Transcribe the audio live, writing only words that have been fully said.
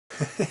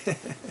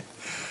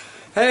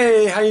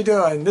Hey, how you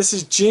doing? This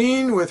is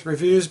Gene with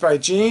Reviews by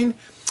Gene.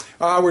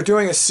 We're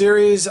doing a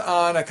series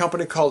on a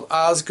company called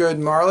Osgoode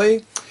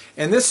Marley,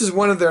 and this is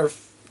one of their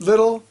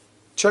little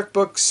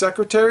checkbook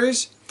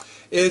secretaries.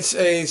 It's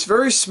a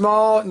very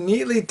small,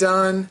 neatly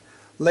done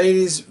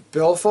ladies'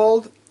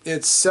 billfold.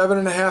 It's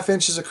 7.5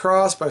 inches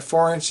across by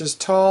 4 inches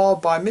tall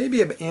by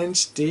maybe an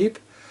inch deep.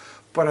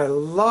 But I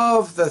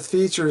love the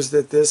features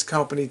that this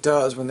company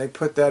does when they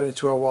put that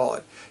into a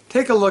wallet.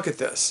 Take a look at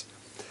this.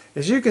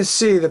 As you can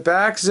see, the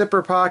back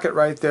zipper pocket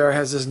right there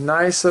has this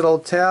nice little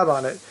tab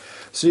on it,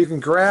 so you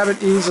can grab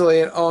it easily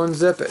and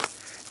unzip it.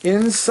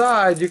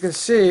 Inside, you can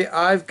see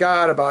I've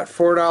got about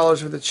 $4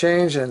 worth of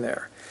change in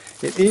there.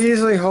 It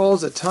easily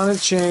holds a ton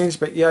of change,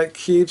 but yet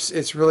keeps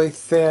its really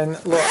thin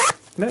look.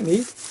 Isn't that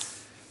neat?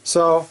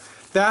 So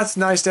that's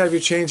nice to have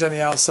your change on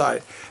the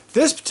outside.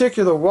 This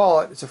particular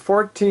wallet, it's a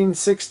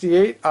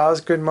 1468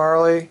 Osgoode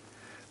Marley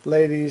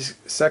ladies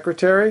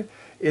secretary,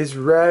 is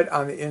red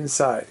on the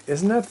inside.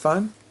 Isn't that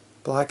fun?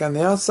 Black on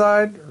the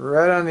outside,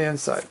 red on the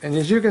inside. And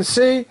as you can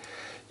see,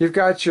 you've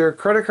got your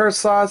credit card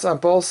slots on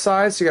both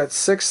sides. You got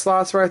 6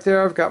 slots right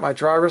there. I've got my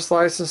driver's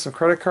license, some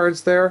credit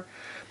cards there.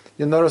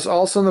 You'll notice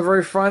also in the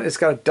very front, it's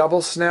got a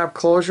double snap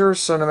closure,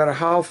 so no matter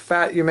how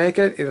fat you make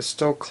it, it'll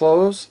still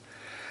close.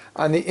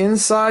 On the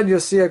inside, you'll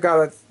see I've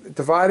got it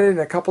divided in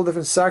a couple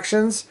different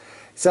sections.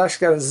 It's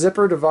actually got a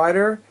zipper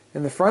divider.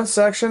 In the front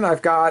section,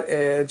 I've got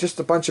just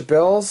a bunch of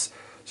bills.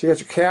 So you got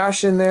your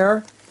cash in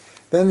there.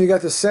 Then you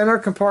got the center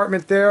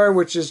compartment there,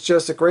 which is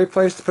just a great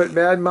place to put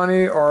mad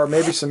money or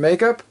maybe some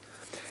makeup.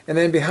 And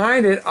then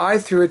behind it, I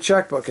threw a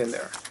checkbook in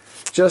there,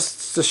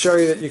 just to show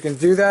you that you can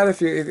do that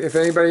if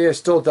anybody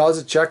still does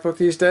a checkbook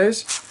these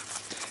days.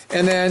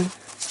 And then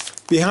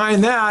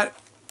behind that,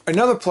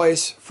 another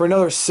place for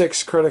another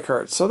 6 credit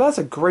cards. So that's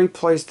a great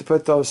place to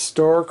put those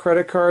store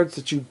credit cards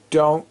that you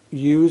don't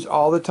use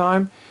all the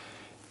time.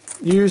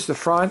 Use the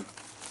front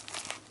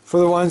for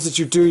the ones that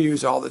you do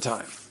use all the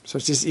time. So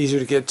it's just easier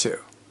to get to.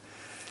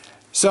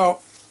 So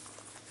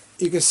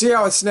you can see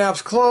how it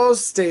snaps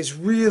closed, stays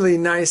really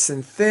nice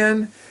and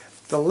thin.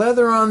 The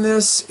leather on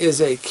this is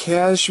a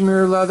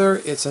cashmere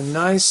leather. It's a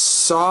nice,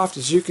 soft,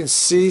 as you can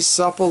see,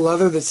 supple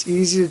leather that's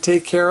easy to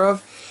take care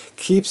of.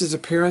 Keeps its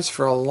appearance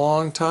for a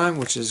long time,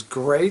 which is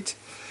great.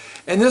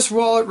 And this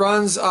wallet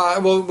runs,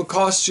 will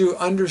cost you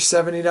under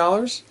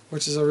 $70,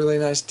 which is a really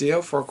nice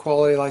deal for a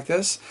quality like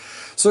this.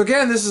 So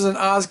again, this is an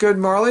Osgoode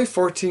Marley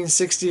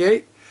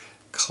 1468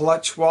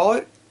 clutch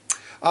wallet.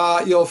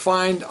 You'll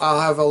find, I'll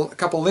have a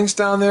couple links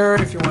down there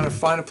if you want to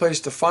find a place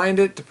to find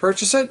it, to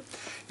purchase it.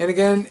 And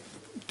again,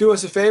 do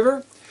us a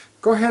favor.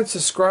 Go ahead and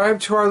subscribe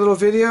to our little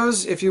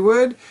videos if you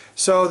would,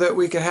 so that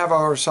we can have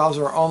ourselves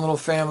our own little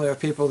family of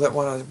people that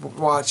want to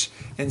watch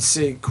and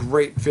see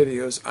great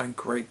videos on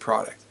great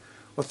product.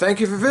 Well,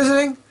 thank you for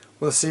visiting.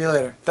 We'll see you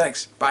later.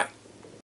 Thanks. Bye.